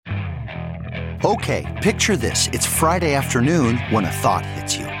Okay, picture this. It's Friday afternoon when a thought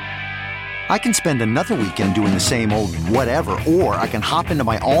hits you. I can spend another weekend doing the same old whatever, or I can hop into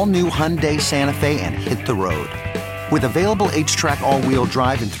my all-new Hyundai Santa Fe and hit the road. With available H-Track all-wheel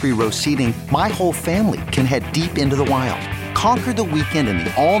drive and 3-row seating, my whole family can head deep into the wild. Conquer the weekend in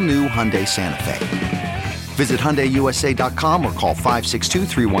the all-new Hyundai Santa Fe. Visit HyundaiUSA.com or call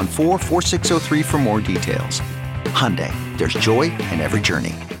 562-314-4603 for more details. Hyundai, there's joy in every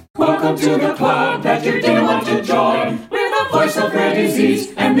journey. Welcome to the club that your dear want to join. We're the voice of rare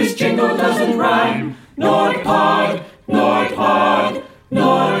disease, and this jingle doesn't rhyme. NordPod, NordPod,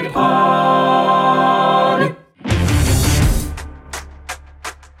 NordPod.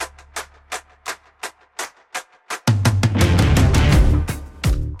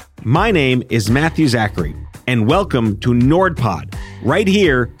 My name is Matthew Zachary, and welcome to NordPod, right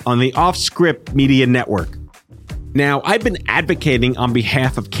here on the Off-Script Media Network. Now, I've been advocating on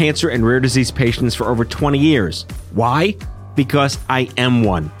behalf of cancer and rare disease patients for over 20 years. Why? Because I am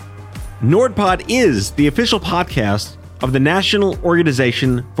one. NordPod is the official podcast of the National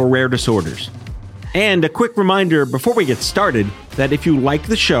Organization for Rare Disorders. And a quick reminder before we get started that if you like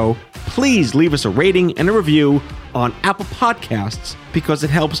the show, please leave us a rating and a review on Apple Podcasts because it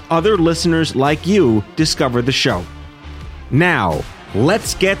helps other listeners like you discover the show. Now,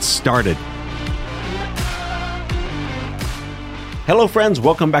 let's get started. Hello, friends.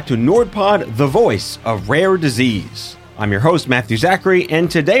 Welcome back to NordPod, the voice of rare disease. I'm your host, Matthew Zachary, and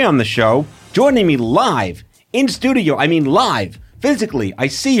today on the show, joining me live in studio, live, physically, I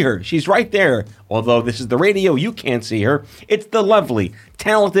see her. She's right there. Although this is the radio, you can't see her. It's the lovely,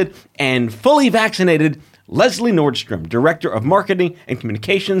 talented, and fully vaccinated Leslie Nordstrom, Director of Marketing and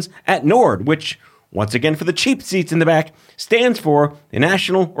Communications at NORD, which, once again for the cheap seats in the back, stands for the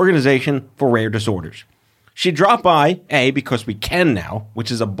National Organization for Rare Disorders. She dropped by, because we can now, which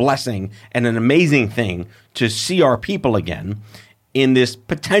is a blessing and an amazing thing to see our people again in this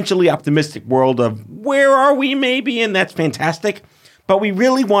potentially optimistic world of where are we maybe, and that's fantastic. But we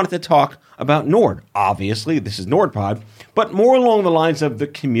really wanted to talk about NORD. Obviously, this is NordPod, but more along the lines of the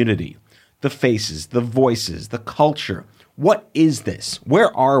community, the faces, the voices, the culture. What is this?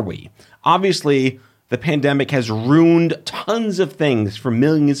 Where are we? Obviously, the pandemic has ruined tons of things for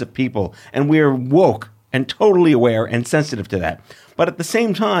millions of people, and we're woke and totally aware and sensitive to that. But at the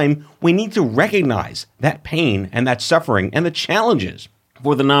same time, we need to recognize that pain and that suffering and the challenges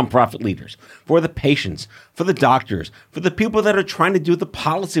for the nonprofit leaders, for the patients, for the doctors, for the people that are trying to do the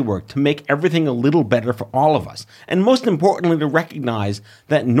policy work to make everything a little better for all of us. And most importantly, to recognize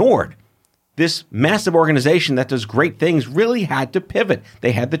that NORD, this massive organization that does great things, really had to pivot.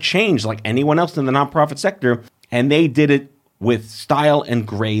 They had to change like anyone else in the nonprofit sector, and they did it with style and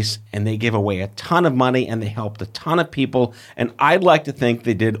grace, and they gave away a ton of money, and they helped a ton of people, and I'd like to think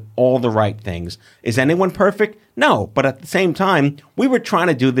they did all the right things. Is anyone perfect? No, but at the same time, we were trying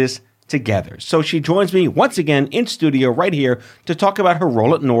to do this together. So she joins me once again in studio right here to talk about her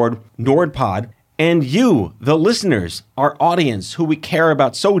role at NordPod, and you, the listeners, our audience, who we care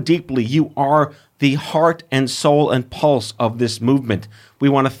about so deeply. You are the heart and soul and pulse of this movement. We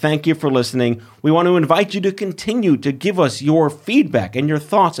want to thank you for listening. We want to invite you to continue to give us your feedback and your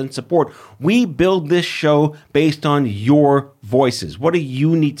thoughts and support. We build this show based on your voices. What do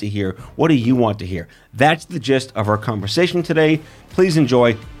you need to hear? What do you want to hear? That's the gist of our conversation today. Please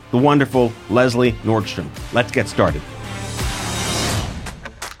enjoy the wonderful Leslie Nordstrom. Let's get started.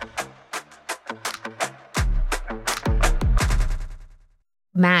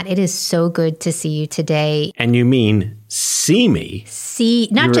 Matt, it is so good to see you today. And you mean see me?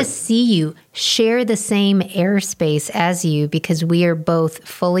 Just see you, share the same airspace as you, because we are both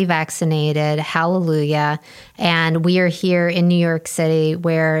fully vaccinated. Hallelujah. And we are here in New York City,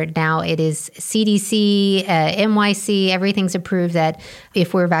 where now it is CDC, NYC, everything's approved that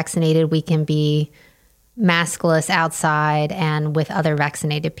if we're vaccinated, we can be maskless outside and with other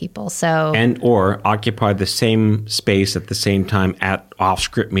vaccinated people. Or occupy the same space at the same time at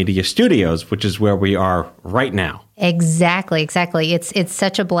Off-Script Media Studios, which is where we are right now. Exactly. It's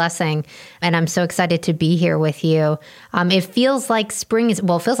such a blessing, and I'm so excited to be here with you. It feels like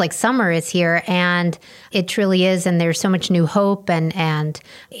feels like summer is here, and it truly is, and there's so much new hope, and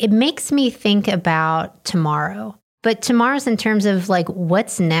it makes me think about tomorrow. But tomorrow's in terms of like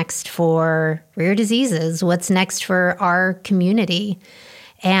what's next for rare diseases, what's next for our community.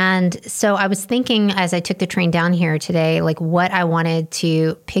 And so I was thinking as I took the train down here today, like what I wanted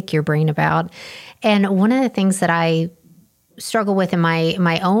to pick your brain about. And one of the things that I struggle with in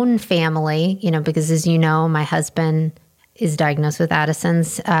my own family, because as you know, my husband is diagnosed with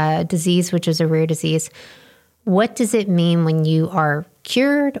Addison's disease, which is a rare disease. What does it mean when you are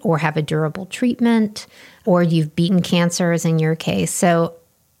cured or have a durable treatment or you've beaten cancer, as in your case? So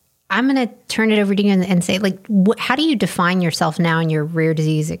I'm going to turn it over to you and say, like, how do you define yourself now in your rare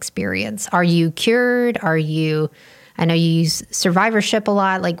disease experience? Are you cured? I know you use survivorship a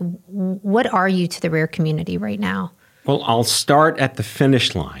lot. Like, what are you to the rare community right now? Well, I'll start at the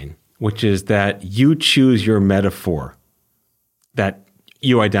finish line, which is that you choose your metaphor that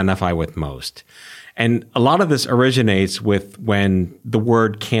you identify with most. And a lot of this originates with when the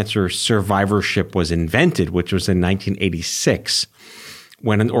word cancer survivorship was invented, which was in 1986,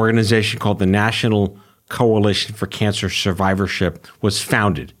 when an organization called the National Coalition for Cancer Survivorship was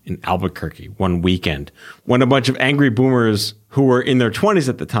founded in Albuquerque one weekend, when a bunch of angry boomers who were in their 20s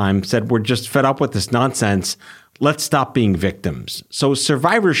at the time said, we're just fed up with this nonsense. Let's stop being victims. So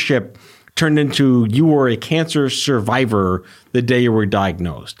survivorship turned into you were a cancer survivor the day you were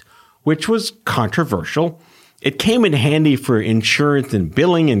diagnosed, which was controversial. It came in handy for insurance and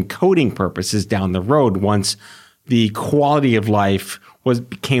billing and coding purposes down the road once the quality of life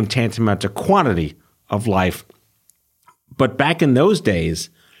became tantamount to quantity of life. But back in those days,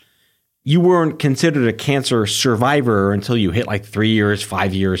 you weren't considered a cancer survivor until you hit like 3 years,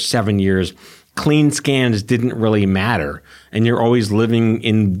 5 years, 7 years. Clean scans didn't really matter. And you're always living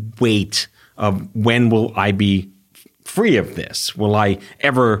in wait of when will I be free of this? Will I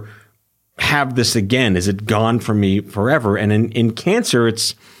ever have this again? Is it gone from me forever? And in cancer,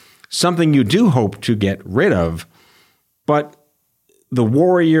 it's something you do hope to get rid of. But the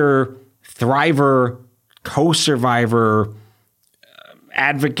warrior, thriver, co-survivor,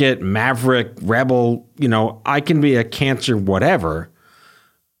 advocate, maverick, rebel, I can be a cancer whatever.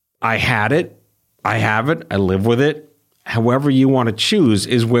 I had it. I have it. I live with it. However you want to choose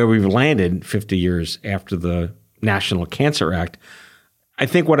is where we've landed 50 years after the National Cancer Act. I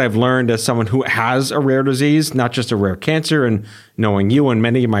think what I've learned as someone who has a rare disease, not just a rare cancer, and knowing you and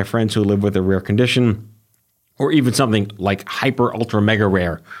many of my friends who live with a rare condition, or even something like hyper, ultra, mega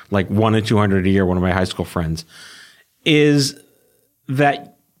rare, like 1 in 200 a year, one of my high school friends, is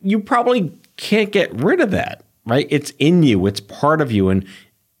that you probably can't get rid of that, right? It's in you. It's part of you. And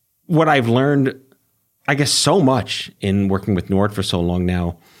what I've learned, I guess, so much in working with Nord for so long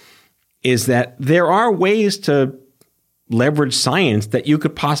now is that there are ways to leverage science that you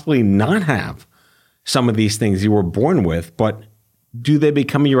could possibly not have some of these things you were born with, but do they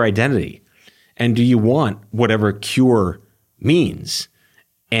become your identity? And do you want whatever cure means?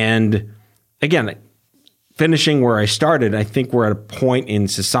 And again, finishing where I started, I think we're at a point in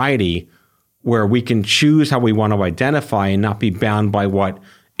society where we can choose how we want to identify and not be bound by what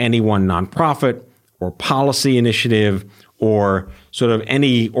any one nonprofit or policy initiative or sort of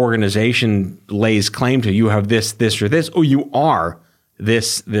any organization lays claim to. You have this, this, or this, or you are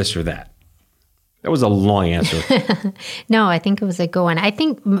this, this, or that. That was a long answer. No, I think it was a good one. I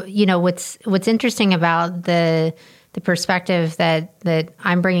think, what's interesting about the perspective that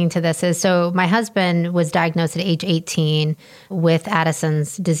I'm bringing to this is, so my husband was diagnosed at age 18 with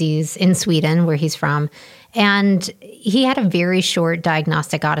Addison's disease in Sweden, where he's from. And he had a very short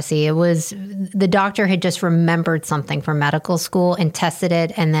diagnostic odyssey. It was the doctor had just remembered something from medical school and tested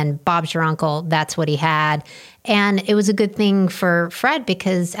it. And then Bob's your uncle, that's what he had. And it was a good thing for Fred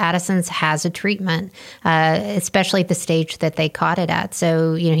because Addison's has a treatment, especially at the stage that they caught it at.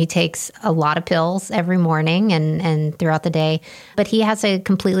 So, he takes a lot of pills every morning and throughout the day, but he has a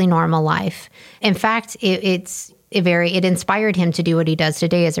completely normal life. In fact, it inspired him to do what he does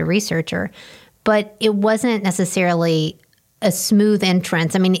today as a researcher. But it wasn't necessarily a smooth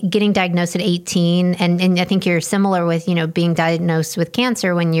entrance. I mean, getting diagnosed at 18, and I think you're similar with, being diagnosed with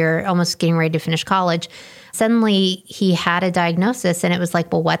cancer when you're almost getting ready to finish college. Suddenly, he had a diagnosis, and it was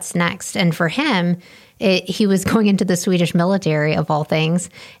like, well, what's next? And for him, he was going into the Swedish military, of all things.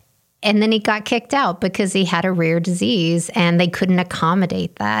 And then he got kicked out because he had a rare disease, and they couldn't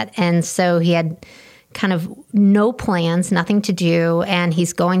accommodate that. And so he had kind of no plans, nothing to do, and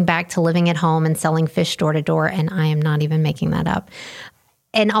he's going back to living at home and selling fish door to door, and I am not even making that up.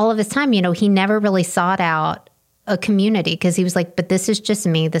 And all of his time, he never really sought out a community because he was like, but this is just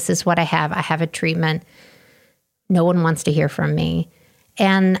me. This is what I have. I have a treatment. No one wants to hear from me.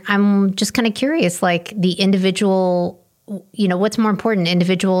 And I'm just kind of curious, like the individual, what's more important,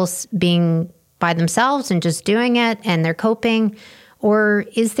 individuals being by themselves and just doing it and they're coping? Or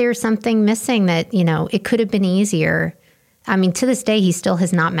is there something missing that, it could have been easier? I mean, to this day, he still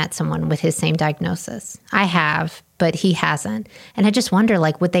has not met someone with his same diagnosis. I have, but he hasn't. And I just wonder,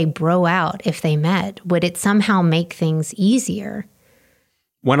 would they bro out if they met? Would it somehow make things easier?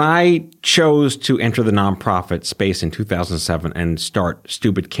 When I chose to enter the nonprofit space in 2007 and start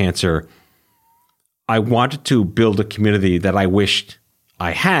Stupid Cancer, I wanted to build a community that I wished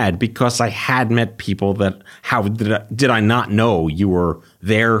I had, because I had met people that, how did I not know you were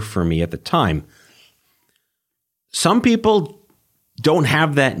there for me at the time? Some people don't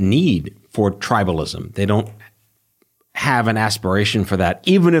have that need for tribalism. They don't have an aspiration for that,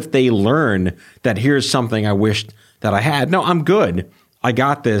 even if they learn that here's something I wished that I had. No, I'm good. I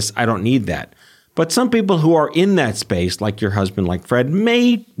got this. I don't need that. But some people who are in that space, like your husband, like Fred,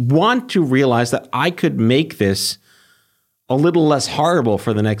 may want to realize that I could make this a little less horrible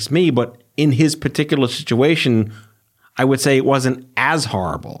for the next me, but in his particular situation, I would say it wasn't as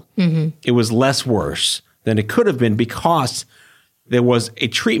horrible. Mm-hmm. It was less worse than it could have been, because there was a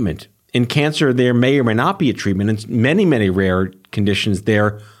treatment. In cancer, there may or may not be a treatment. In many, many rare conditions,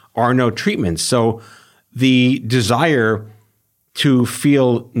 there are no treatments. So the desire to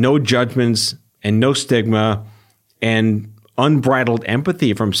feel no judgments and no stigma and unbridled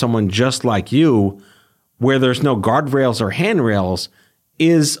empathy from someone just like you, where there's no guardrails or handrails,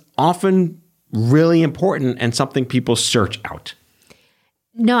 is often really important and something people search out.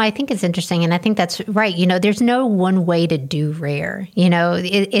 No, I think it's interesting. And I think that's right. There's no one way to do rare.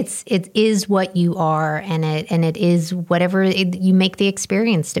 It is what you are, and it is whatever you make the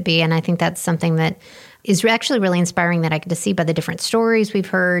experience to be. And I think that's something that is actually really inspiring, that I get to see by the different stories we've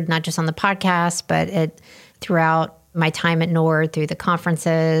heard, not just on the podcast, but throughout my time at Nord, through the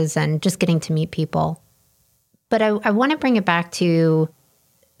conferences, and just getting to meet people. But I want to bring it back to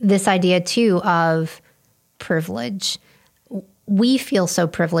this idea, too, of privilege. We feel so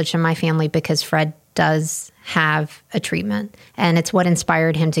privileged in my family because Fred does have a treatment. And it's what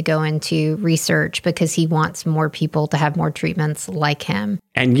inspired him to go into research, because he wants more people to have more treatments like him.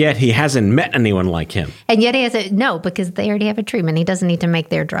 And yet he hasn't met anyone like him. And yet he hasn't, no, because they already have a treatment. He doesn't need to make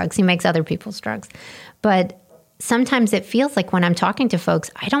their drugs. He makes other people's drugs. But sometimes it feels like when I'm talking to folks,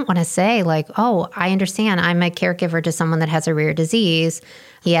 I don't want to say like, oh, I understand. I'm a caregiver to someone that has a rare disease.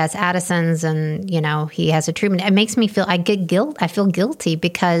 He has Addison's and, he has a treatment. It makes me feel, I feel guilty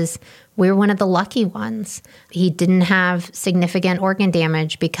because we're one of the lucky ones. He didn't have significant organ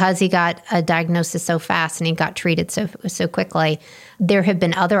damage because he got a diagnosis so fast and he got treated so quickly. There have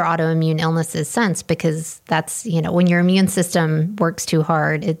been other autoimmune illnesses since, because that's, when your immune system works too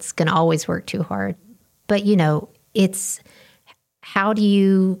hard, it's going to always work too hard. But, it's how do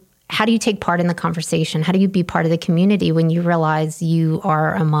you take part in the conversation? How do you be part of the community when you realize you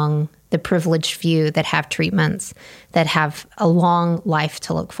are among the privileged few that have treatments, that have a long life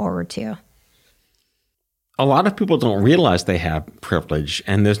to look forward to? A lot of people don't realize they have privilege,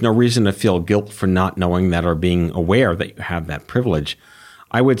 and there's no reason to feel guilt for not knowing that or being aware that you have that privilege.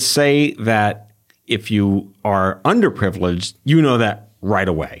 I would say that if you are underprivileged, you know that right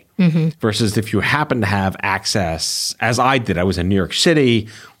away. Mm-hmm. Versus if you happen to have access, as I did. I was in New York City.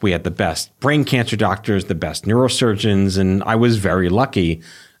 We had the best brain cancer doctors, the best neurosurgeons, and I was very lucky,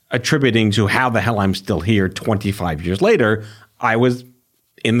 attributing to how the hell I'm still here 25 years later. I was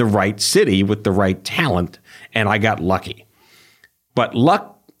in the right city with the right talent, and I got lucky. But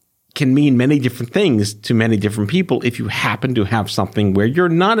luck can mean many different things to many different people if you happen to have something where you're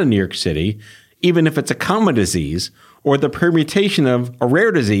not in New York City, even if it's a common disease, or the permutation of a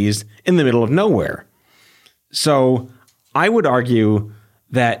rare disease in the middle of nowhere. So I would argue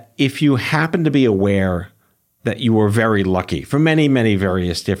that if you happen to be aware that you were very lucky for many, many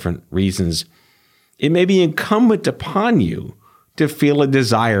various different reasons, it may be incumbent upon you to feel a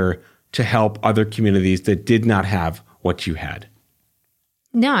desire to help other communities that did not have what you had.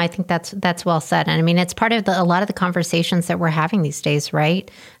 No, I think that's well said. And I mean, it's part of a lot of the conversations that we're having these days, right?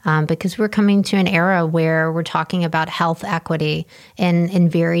 Because we're coming to an era where we're talking about health equity in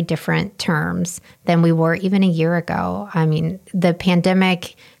very different terms than we were even a year ago. I mean, the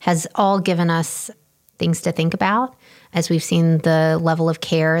pandemic has all given us things to think about, as we've seen the level of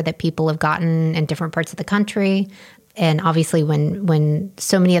care that people have gotten in different parts of the country. And obviously when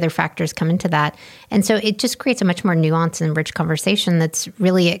so many other factors come into that. And so it just creates a much more nuanced and rich conversation that's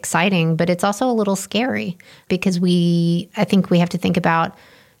really exciting, but it's also a little scary, because I think we have to think about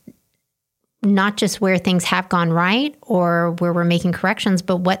not just where things have gone right or where we're making corrections,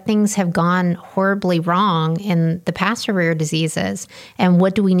 but what things have gone horribly wrong in the past for rare diseases. And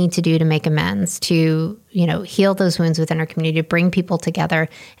what do we need to do to make amends, to, heal those wounds within our community, to bring people together,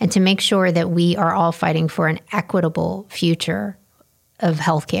 and to make sure that we are all fighting for an equitable future of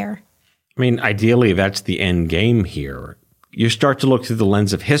healthcare. I mean, ideally, that's the end game here. You start to look through the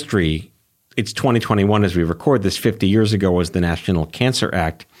lens of history. It's 2021 as we record this. 50 years ago was the National Cancer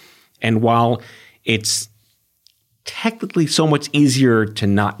Act. And while it's technically so much easier to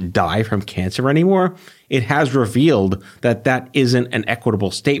not die from cancer anymore, it has revealed that that isn't an equitable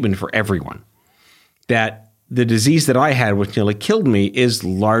statement for everyone. that the disease that I had, which nearly killed me, is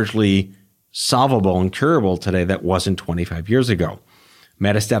largely solvable and curable today that wasn't 25 years ago.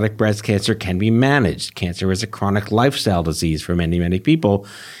 Metastatic breast cancer can be managed. Cancer is a chronic lifestyle disease for many, many people.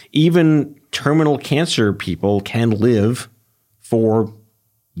 Even terminal cancer people can live for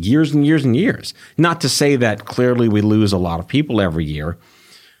years and years and years. Not to say that clearly we lose a lot of people every year,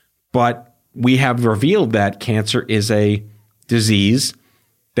 but we have revealed that cancer is a disease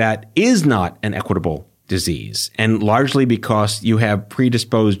that is not an equitable disease, and largely because you have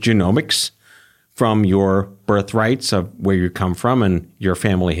predisposed genomics from your birthrights of where you come from and your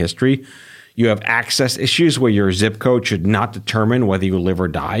family history. You have access issues where your zip code should not determine whether you live or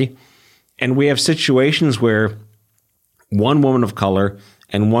die. And we have situations where one woman of color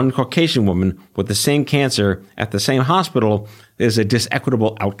and one Caucasian woman with the same cancer at the same hospital, there's a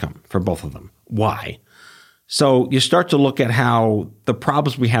disequitable outcome for both of them. Why? So you start to look at how the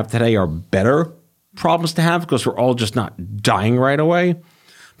problems we have today are better problems to have because we're all just not dying right away.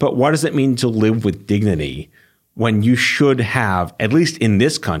 But what does it mean to live with dignity when you should have, at least in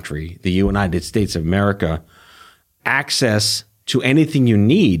this country, the United States of America, access to anything you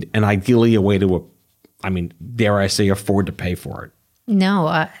need and ideally a way to, dare I say, afford to pay for it? No,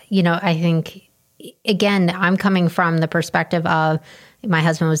 I think, again, I'm coming from the perspective of my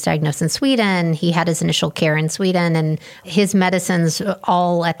husband was diagnosed in Sweden. He had his initial care in Sweden, and his medicines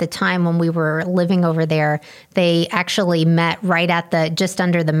all at the time when we were living over there, they actually met right at just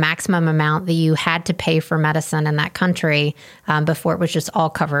under the maximum amount that you had to pay for medicine in that country before it was just all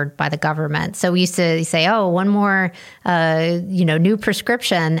covered by the government. So we used to say, oh, one more, new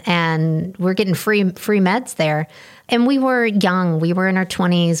prescription and we're getting free meds there. And we were young. We were in our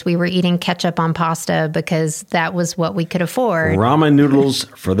 20s. We were eating ketchup on pasta because that was what we could afford. Ramen noodles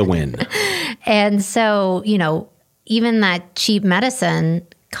for the win. And so, even that cheap medicine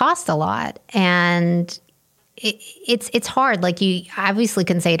cost a lot. And it's hard. Like, you obviously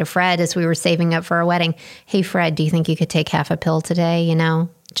can say to Fred as we were saving up for our wedding, hey, Fred, do you think you could take half a pill today?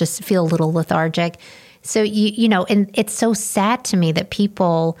 Just feel a little lethargic. So, and it's so sad to me that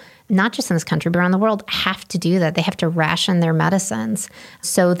people, not just in this country, but around the world, have to do that. They have to ration their medicines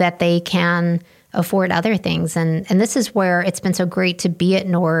so that they can afford other things. And this is where it's been so great to be at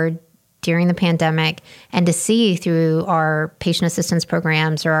Nord during the pandemic and to see through our patient assistance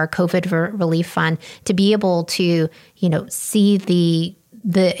programs or our COVID relief fund to be able to, see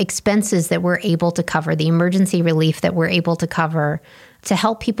the expenses that we're able to cover, the emergency relief that we're able to cover to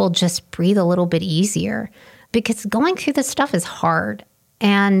help people just breathe a little bit easier. Because going through this stuff is hard.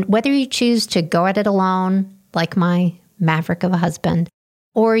 And whether you choose to go at it alone, like my maverick of a husband,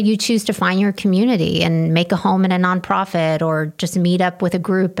 or you choose to find your community and make a home in a nonprofit or just meet up with a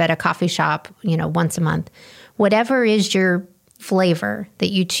group at a coffee shop, once a month, whatever is your flavor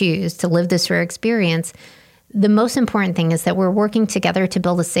that you choose to live this rare experience, the most important thing is that we're working together to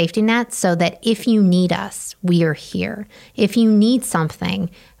build a safety net so that if you need us, we are here. If you need something,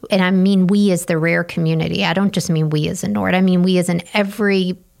 and I mean we as the rare community, I don't just mean we as a Nord, I mean we as in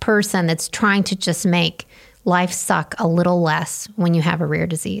every person that's trying to just make life suck a little less when you have a rare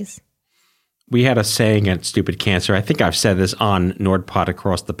disease. We had a saying at Stupid Cancer, I think I've said this on NordPod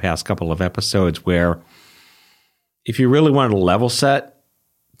across the past couple of episodes, where if you really wanted to level set,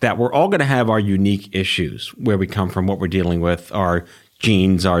 that we're all going to have our unique issues, where we come from, what we're dealing with, our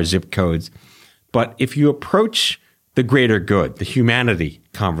genes, our zip codes. But if you approach the greater good, the humanity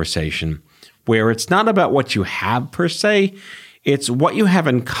conversation, where it's not about what you have per se, it's what you have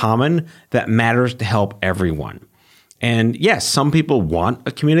in common that matters to help everyone. And yes, some people want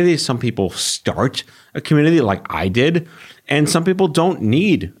a community. Some people start a community like I did. And some people don't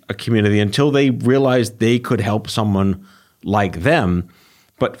need a community until they realize they could help someone like them.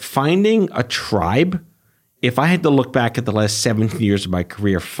 But finding a tribe, if I had to look back at the last 17 years of my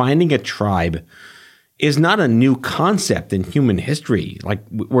career, finding a tribe is not a new concept in human history. Like,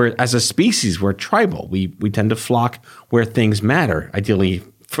 we're, as a species, we're tribal. We tend to flock where things matter, ideally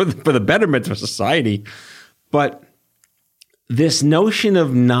for the betterment of society. But this notion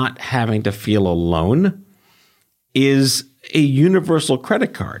of not having to feel alone is a universal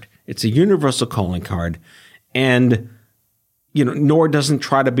credit card. It's a universal calling card. And Nord doesn't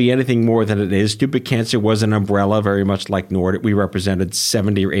try to be anything more than it is. Stupid Cancer was an umbrella, very much like Nord. We represented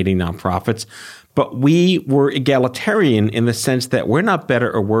 70 or 80 nonprofits. But we were egalitarian in the sense that we're not better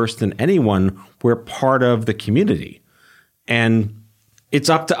or worse than anyone. We're part of the community. And it's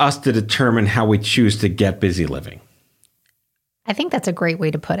up to us to determine how we choose to get busy living. I think that's a great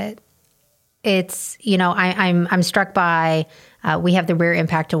way to put it. It's, I'm struck by, we have the Rare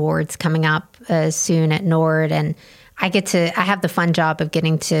Impact Awards coming up soon at Nord, and I have the fun job of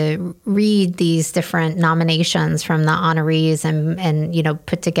getting to read these different nominations from the honorees and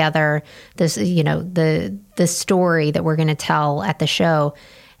put together this, the story that we're going to tell at the show.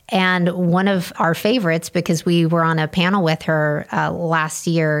 And one of our favorites, because we were on a panel with her last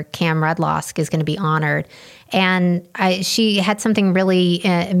year, Cam Redlosk is going to be honored. And she had something really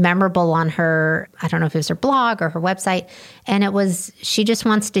memorable on her, I don't know if it was her blog or her website. And it was, she just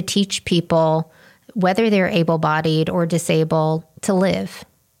wants to teach people, whether they're able-bodied or disabled, to live,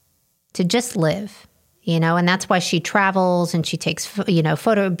 to just live, and that's why she travels and she takes,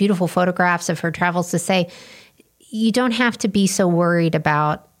 beautiful photographs of her travels to say, you don't have to be so worried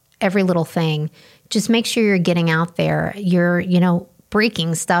about every little thing. Just make sure you're getting out there. You're,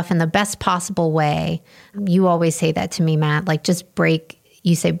 breaking stuff in the best possible way. You always say that to me, Matt, like just break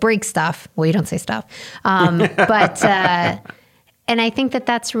stuff. Well, you don't say stuff. But and I think that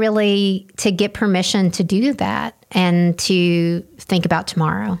that's really to get permission to do that and to think about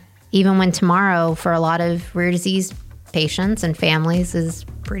tomorrow, even when tomorrow for a lot of rare disease patients and families is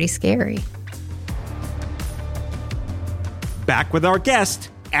pretty scary. Back with our guest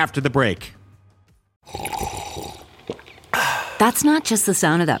after the break. That's not just the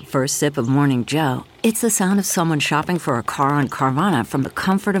sound of that first sip of Morning Joe. It's the sound of someone shopping for a car on Carvana from the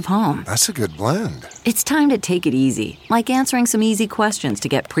comfort of home. That's a good blend. It's time to take it easy, like answering some easy questions to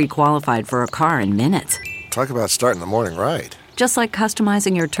get pre-qualified for a car in minutes. Talk about starting the morning right. Just like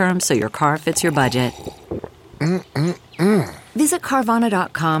customizing your terms so your car fits your budget. Visit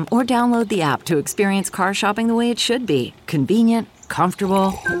Carvana.com or download the app to experience car shopping the way it should be. Convenient,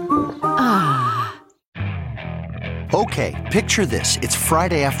 comfortable. Okay, picture this. It's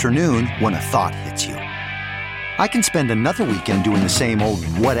Friday afternoon when a thought hits you. I can spend another weekend doing the same old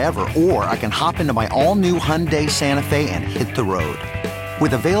whatever, or I can hop into my all-new Hyundai Santa Fe and hit the road.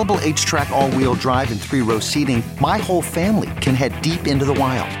 With available H-Track all-wheel drive and 3-row seating, my whole family can head deep into the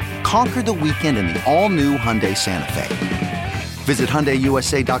wild. Conquer the weekend in the all-new Hyundai Santa Fe. Visit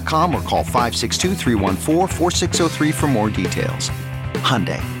HyundaiUSA.com or call 562-314-4603 for more details.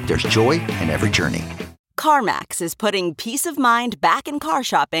 Hyundai, there's joy in every journey. CarMax is putting peace of mind back in car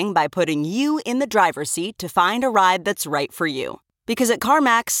shopping by putting you in the driver's seat to find a ride that's right for you. Because at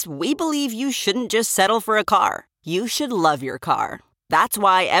CarMax, we believe you shouldn't just settle for a car. You should love your car. That's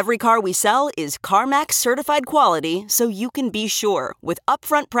why every car we sell is CarMax certified quality, so you can be sure with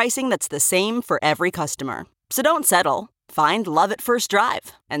upfront pricing that's the same for every customer. So don't settle. Find love at first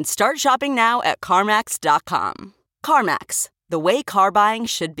drive and start shopping now at CarMax.com. CarMax, the way car buying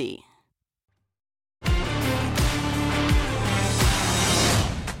should be.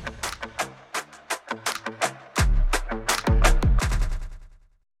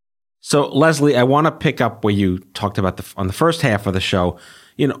 So, Leslie, I want to pick up where you talked about on the first half of the show.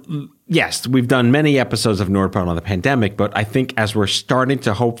 Yes, we've done many episodes of NordPod on the pandemic, but I think as we're starting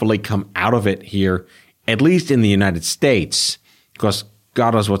to hopefully come out of it here, at least in the United States, because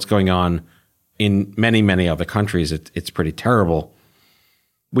God knows what's going on in many, many other countries, it's pretty terrible.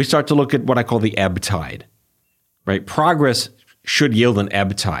 We start to look at what I call the ebb tide, right? Progress should yield an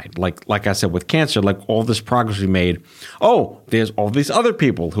ebb tide. Like I said, with cancer, like all this progress we made, there's all these other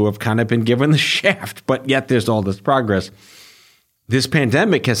people who have kind of been given the shaft, but yet there's all this progress. This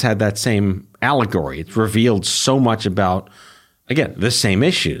pandemic has had that same allegory. It's revealed so much about, again, the same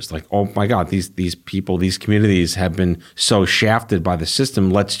issues. Like, oh my God, these people, these communities have been so shafted by the system.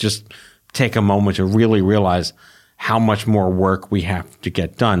 Let's just take a moment to really realize how much more work we have to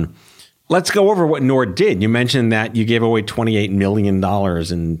get done. Let's go over what Nord did. You mentioned that you gave away $28 million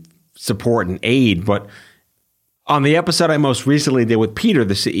in support and aid, but on the episode I most recently did with Peter,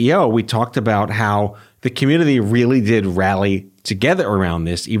 the CEO, we talked about how the community really did rally together around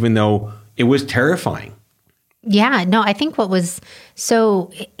this, even though it was terrifying. Yeah, no, I think it was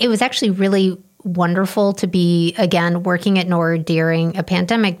actually really wonderful to be, again, working at Nord during a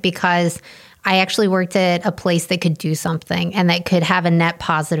pandemic, because I actually worked at a place that could do something and that could have a net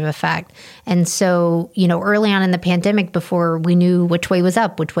positive effect. And so, early on in the pandemic, before we knew which way was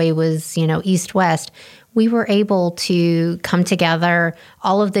up, which way was, east, west, we were able to come together,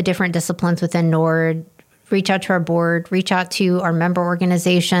 all of the different disciplines within Nord, reach out to our board, reach out to our member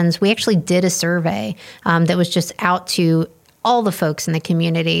organizations. We actually did a survey that was just out to all the folks in the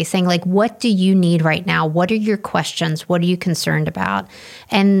community saying, like, what do you need right now? What are your questions? What are you concerned about?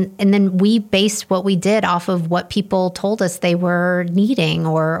 And then we based what we did off of what people told us they were needing,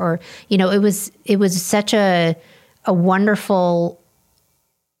 or it was such a wonderful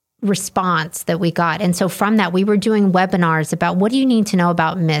response that we got. And so from that, we were doing webinars about what do you need to know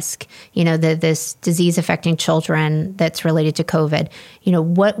about MISC, this disease affecting children that's related to COVID.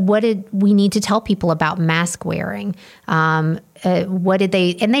 What did we need to tell people about mask wearing? What did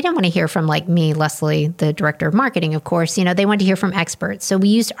they, and they didn't want to hear from like me, Leslie, the director of marketing, of course, they wanted to hear from experts. So we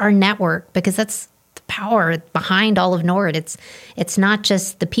used our network because that's the power behind all of NORD. It's not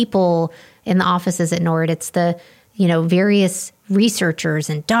just the people in the offices at NORD, it's the, various researchers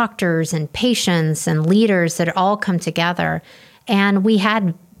and doctors and patients and leaders that all come together. And we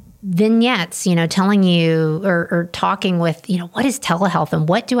had vignettes, telling you or talking with, what is telehealth and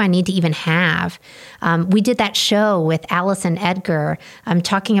what do I need to even have? We did that show with Allison Edgar,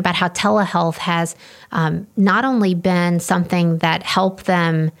 talking about how telehealth has not only been something that helped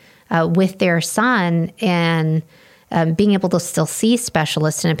them with their son and being able to still see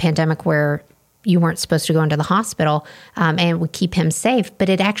specialists in a pandemic where you weren't supposed to go into the hospital, and it would keep him safe, but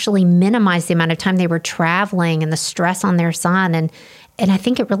it actually minimized the amount of time they were traveling and the stress on their son. And I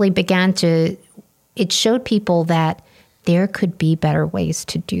think it really it showed people that there could be better ways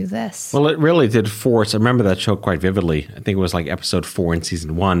to do this. Well, it really did force, I remember that show quite vividly. I think it was like episode 4 in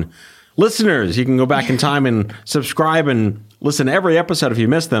season 1. Listeners, you can go back in time and subscribe and listen to every episode if you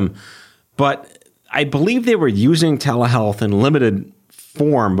missed them. But I believe they were using telehealth in limited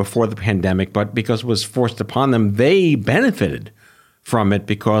form before the pandemic, but because it was forced upon them, they benefited from it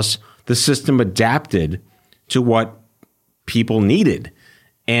because the system adapted to what people needed.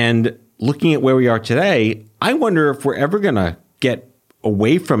 And looking at where we are today, I wonder if we're ever going to get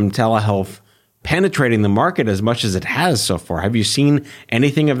away from telehealth penetrating the market as much as it has so far. Have you seen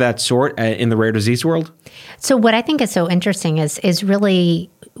anything of that sort in the rare disease world? So what I think is so interesting is really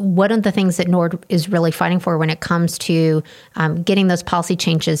one of the things that NORD is really fighting for when it comes to getting those policy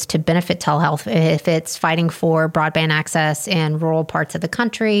changes to benefit telehealth, if it's fighting for broadband access in rural parts of the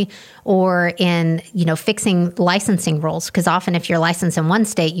country or in, fixing licensing rules. Because often if you're licensed in one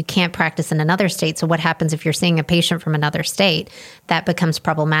state, you can't practice in another state. So what happens if you're seeing a patient from another state? That becomes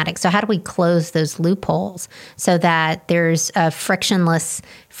problematic. So how do we close those loopholes so that there's a frictionless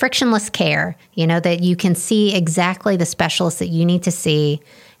care, that you can see exactly the specialists that you need to see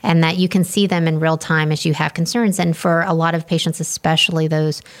and that you can see them in real time as you have concerns. And for a lot of patients, especially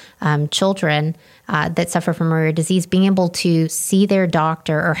those children that suffer from rare disease, being able to see their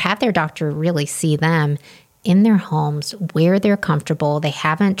doctor or have their doctor really see them in their homes where they're comfortable, they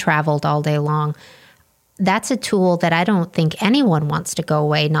haven't traveled all day long. That's a tool that I don't think anyone wants to go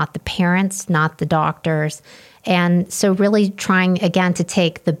away, not the parents, not the doctors. And so really trying, again, to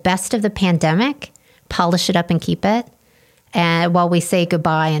take the best of the pandemic, polish it up and keep it, and while we say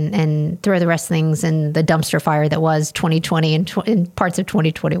goodbye and throw the rest of things in the dumpster fire that was 2020 and parts of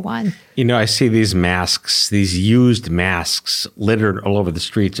 2021. I see these masks, these used masks littered all over the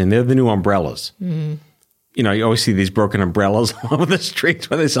streets, and they're the new umbrellas. Mm-hmm. You always see these broken umbrellas all over the streets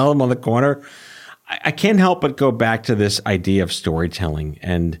when they sell them on the corner. I can't help but go back to this idea of storytelling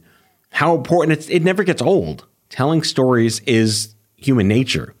and how important it never gets old. Telling stories is human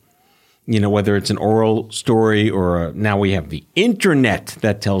nature. Whether it's an oral story or now we have the internet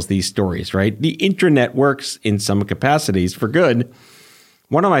that tells these stories, right? The internet works in some capacities for good.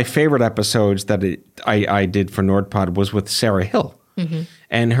 One of my favorite episodes that I did for NordPod was with Sarah Hill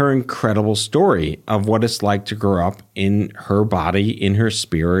and her incredible story of what it's like to grow up in her body, in her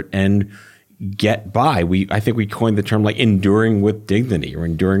spirit, and get by. I think we coined the term like enduring with dignity or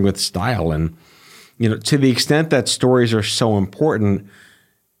enduring with style. And, to the extent that stories are so important,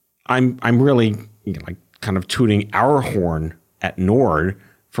 I'm really kind of tooting our horn at NORD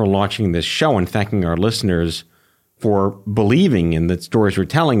for launching this show and thanking our listeners for believing in the stories we're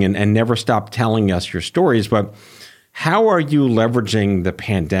telling and never stop telling us your stories. But how are you leveraging the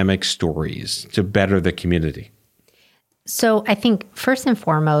pandemic stories to better the community? So I think first and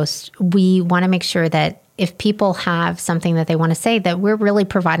foremost, we want to make sure that if people have something that they want to say, that we're really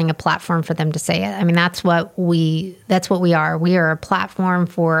providing a platform for them to say it. I mean, that's what we are. We are a platform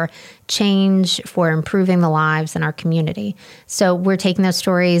for change, for improving the lives in our community. So we're taking those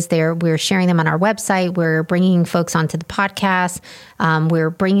stories there. We're sharing them on our website. We're bringing folks onto the podcast. We're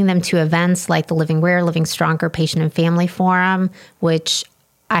bringing them to events like the Living Rare, Living Stronger Patient and Family Forum, which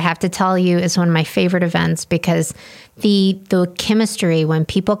I have to tell you is one of my favorite events because the chemistry when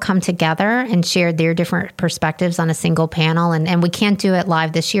people come together and share their different perspectives on a single panel, and we can't do it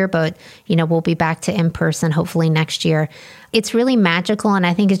live this year, but we'll be back to in person hopefully next year. It's really magical, and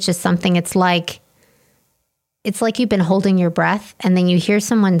I think it's just something. It's like you've been holding your breath, and then you hear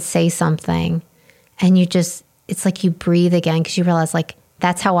someone say something, and it's like you breathe again because you realize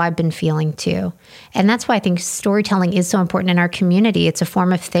That's how I've been feeling too. And that's why I think storytelling is so important in our community. It's a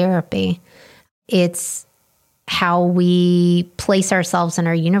form of therapy. It's how we place ourselves in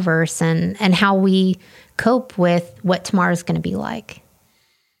our universe and how we cope with what tomorrow's going to be like.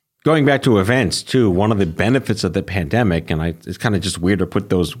 Going back to events, too, one of the benefits of the pandemic, and it's kind of just weird to put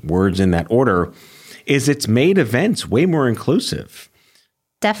those words in that order, is it's made events way more inclusive.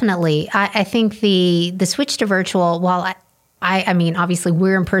 Definitely. I think the switch to virtual, while I mean, obviously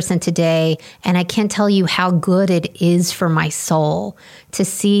we're in person today, and I can't tell you how good it is for my soul to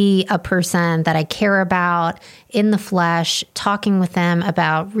see a person that I care about in the flesh, talking with them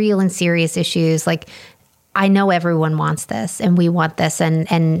about real and serious issues. Like, I know everyone wants this, and we want this.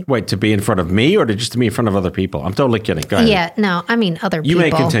 And wait, to be in front of me or to just to be in front of other people? I'm totally kidding. Go ahead. Yeah, no, I mean other people.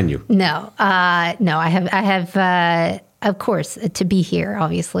 You may continue. No, I have. Of course, to be here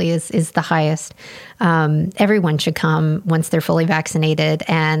obviously is the highest. Everyone should come once they're fully vaccinated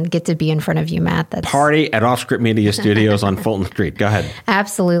and get to be in front of you, Matt. That's party at Offscript Media Studios on Fulton Street. Go ahead.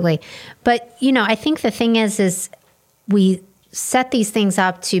 Absolutely, but I think the thing is we set these things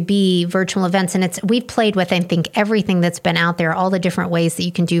up to be virtual events. And we've played with, I think, everything that's been out there, all the different ways that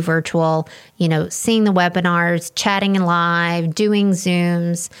you can do virtual, seeing the webinars, chatting in live, doing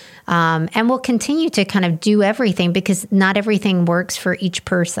Zooms. And we'll continue to kind of do everything because not everything works for each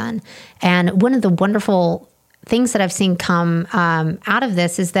person. And one of the wonderful things that I've seen come out of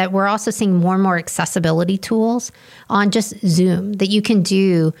this is that we're also seeing more and more accessibility tools on just Zoom that you can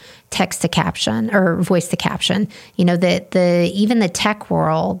do text to caption or voice to caption. Even the tech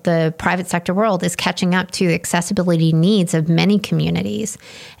world, the private sector world is catching up to the accessibility needs of many communities.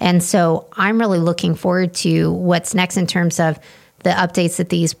 And so I'm really looking forward to what's next in terms of the updates that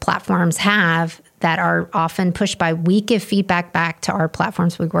these platforms have that are often pushed by. We give feedback back to our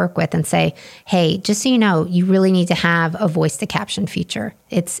platforms we work with and say, hey, just so you know, you really need to have a voice to caption feature.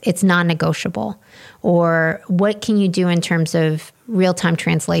 It's non-negotiable. Or what can you do in terms of real-time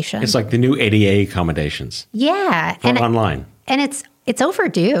translation? It's like the new ADA accommodations. Yeah. And online. And it's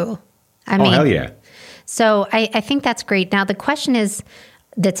overdue. I mean, hell yeah. So I think that's great. Now, the question is,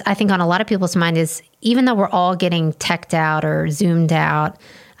 that's I think on a lot of people's mind is, even though we're all getting teched out or Zoomed out,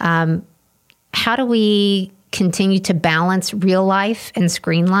 how do we continue to balance real life and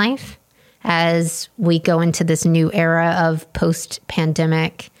screen life as we go into this new era of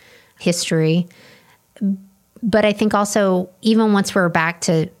post-pandemic history? But I think also, even once we're back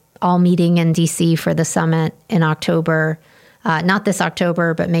to all meeting in DC for the summit in October, not this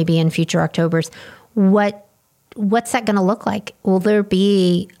October, but maybe in future Octobers, what's that going to look like? Will there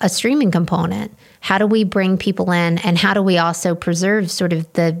be a streaming component? How do we bring people in, and how do we also preserve sort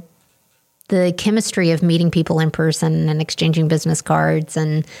of the chemistry of meeting people in person and exchanging business cards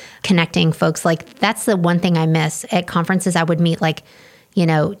and connecting folks? Like, that's the one thing I miss. At conferences, I would meet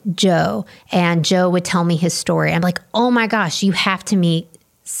Joe, and Joe would tell me his story. I'm like, oh my gosh, you have to meet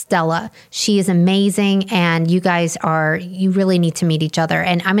Stella. She is amazing, and you really need to meet each other.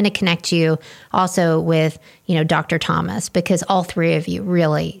 And I'm going to connect you also with, Dr. Thomas, because all three of you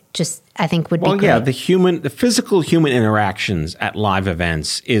really just, I think, would be great. Well, yeah, the physical human interactions at live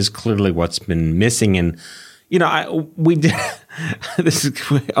events is clearly what's been missing. And, we did, this is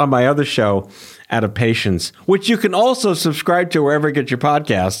on my other show, Out of Patience, which you can also subscribe to wherever you get your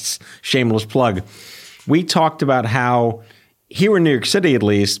podcasts, shameless plug. We talked about how here in New York City, at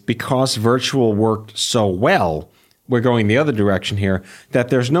least, because virtual worked so well, we're going the other direction here, that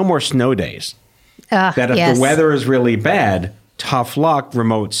there's no more snow days. That if the weather is really bad, tough luck,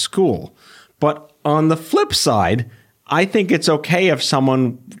 remote school. But on the flip side, I think it's okay if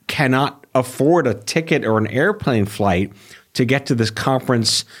someone cannot afford a ticket or an airplane flight to get to this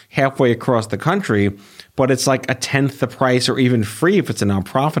conference halfway across the country, but it's like a tenth the price or even free if it's a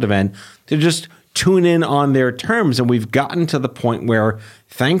nonprofit event, to just tune in on their terms. And we've gotten to the point where,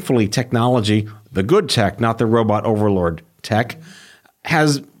 thankfully, technology, the good tech, not the robot overlord tech,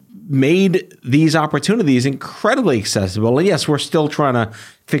 has made these opportunities incredibly accessible. And yes, we're still trying to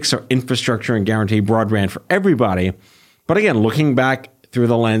fix our infrastructure and guarantee broadband for everybody. But again, looking back through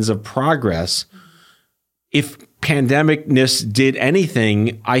the lens of progress, if pandemicness did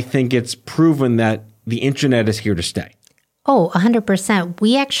anything, I think it's proven that the internet is here to stay. Oh, 100%.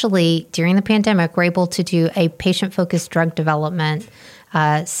 We actually, during the pandemic, were able to do a patient-focused drug development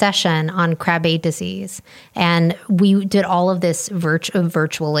session on Krabbe disease. And we did all of this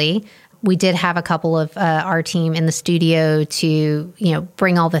virtually. We did have a couple of our team in the studio to,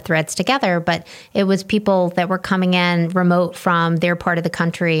 bring all the threads together, but it was people that were coming in remote from their part of the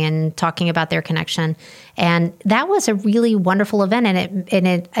country and talking about their connection. And that was a really wonderful event. And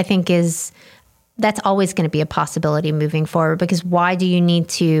it I think, is that's always going to be a possibility moving forward, because why do you need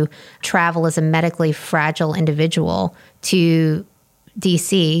to travel as a medically fragile individual to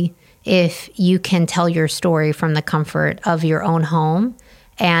DC if you can tell your story from the comfort of your own home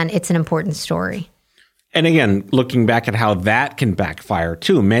and it's an important story? And again, looking back at how that can backfire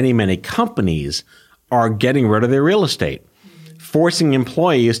too, many companies are getting rid of their real estate, forcing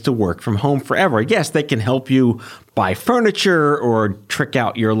employees to work from home forever. Yes, they can help you buy furniture or trick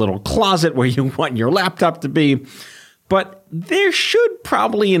out your little closet where you want your laptop to be. But there should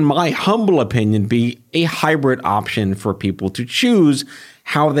probably, in my humble opinion, be a hybrid option for people to choose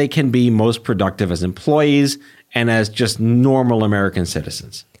how they can be most productive as employees and as just normal American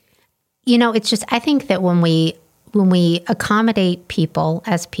citizens. You know, it's just, I think that when we accommodate people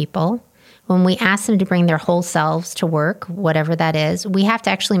as people, when we ask them to bring their whole selves to work, whatever that is, we have to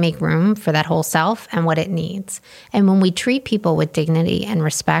actually make room for that whole self and what it needs. And when we treat people with dignity and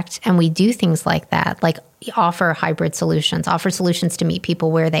respect, and we do things like that, like offer hybrid solutions, offer solutions to meet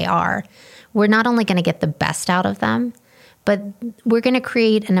people where they are, we're not only going to get the best out of them, but we're going to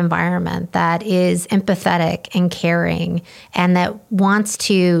create an environment that is empathetic and caring and that wants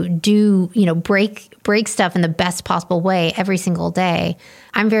to do, break stuff in the best possible way every single day.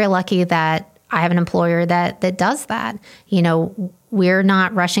 I'm very lucky that I have an employer that does that. We're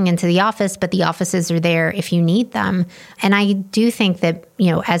not rushing into the office, but the offices are there if you need them. And I do think that,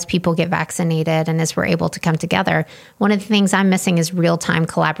 as people get vaccinated and as we're able to come together, one of the things I'm missing is real-time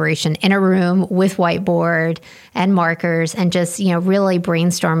collaboration in a room with whiteboard and markers and just, really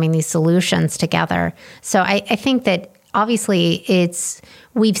brainstorming these solutions together. So I think that obviously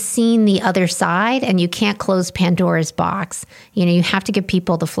we've seen the other side and you can't close Pandora's box. You have to give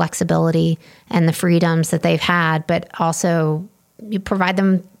people the flexibility and the freedoms that they've had, but also you provide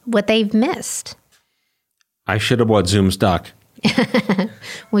them what they've missed. I should have bought Zoom stock.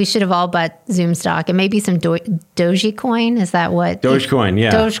 We should have all bought Zoom stock and maybe some Dogecoin. Is that what? Dogecoin,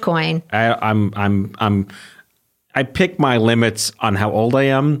 yeah. Dogecoin. I pick my limits on how old I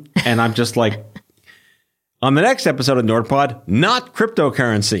am, and I'm just like, on the next episode of NordPod, not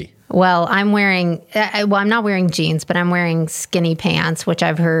cryptocurrency. Well, I'm not wearing jeans, but I'm wearing skinny pants, which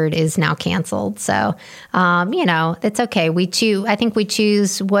I've heard is now canceled. So, it's okay. I think we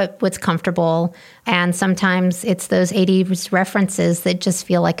choose what's comfortable. And sometimes it's those 80s references that just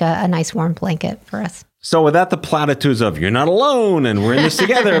feel like a nice warm blanket for us. So without the platitudes of you're not alone and we're in this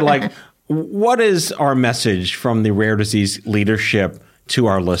together, like what is our message from the rare disease leadership to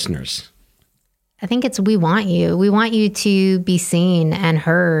our listeners? I think it's we want you. We want you to be seen and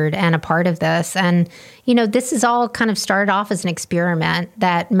heard and a part of this. And, this is all kind of started off as an experiment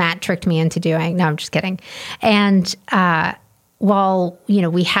that Matt tricked me into doing. No, I'm just kidding. And while,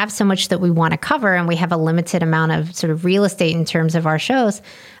 we have so much that we want to cover and we have a limited amount of sort of real estate in terms of our shows,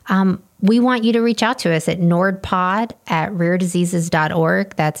 we want you to reach out to us at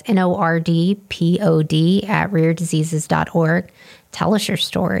nordpod@rarediseases.org. That's NORDPOD @rarediseases.org. Tell us your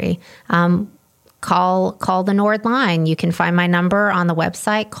story. Call the Nord line. You can find my number on the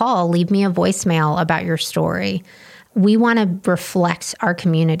website. Leave me a voicemail about your story. We want to reflect our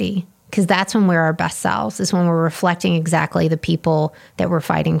community because that's when we're our best selves, is when we're reflecting exactly the people that we're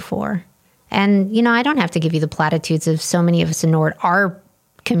fighting for. And, I don't have to give you the platitudes of so many of us in Nord are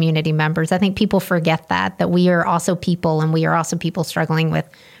community members. I think people forget that we are also people and we are also people struggling with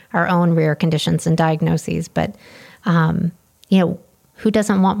our own rare conditions and diagnoses. But, who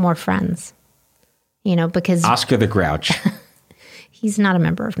doesn't want more friends? Because Oscar the Grouch. He's not a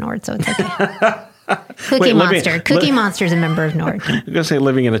member of Nord, so it's okay. Cookie Monster's a member of Nord. I'm going to say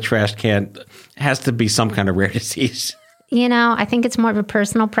living in a trash can has to be some kind of rare disease. I think it's more of a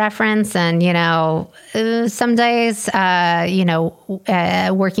personal preference. And, some days,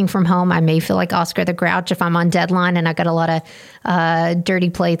 working from home, I may feel like Oscar the Grouch if I'm on deadline and I got a lot of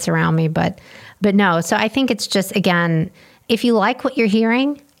dirty plates around me. But no, so I think it's just, again, if you like what you're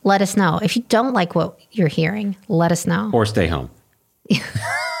hearing, let us know. If you don't like what you're hearing, let us know. Or stay home.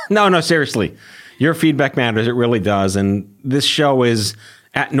 No, seriously. Your feedback matters. It really does. And this show is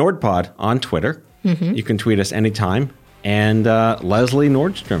at NordPod on Twitter. Mm-hmm. You can tweet us anytime. And Leslie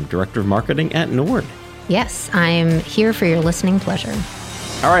Nordstrom, Director of Marketing at Nord. Yes, I'm here for your listening pleasure.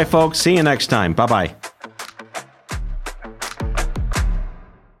 All right, folks. See you next time. Bye-bye.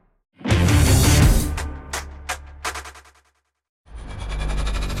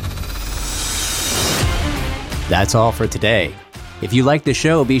 That's all for today. If you like the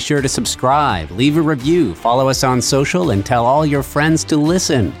show, be sure to subscribe, leave a review, follow us on social, and tell all your friends to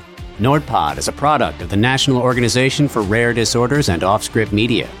listen. NordPod is a product of the National Organization for Rare Disorders and Offscript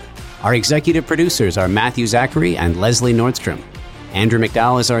Media. Our executive producers are Matthew Zachary and Leslie Nordstrom. Andrew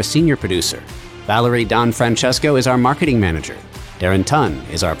McDowell is our senior producer. Valerie Don Francesco is our marketing manager. Darren Tunn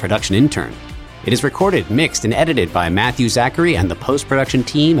is our production intern. It is recorded, mixed, and edited by Matthew Zachary and the post-production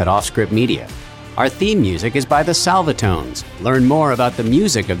team at Offscript Media. Our theme music is by the Salvatones. Learn more about the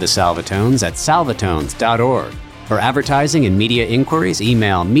music of the Salvatones at salvatones.org. For advertising and media inquiries,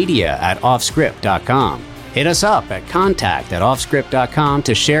 email media@offscript.com. Hit us up at contact@offscript.com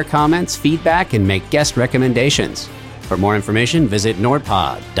to share comments, feedback, and make guest recommendations. For more information, visit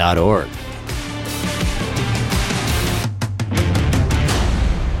nordpod.org.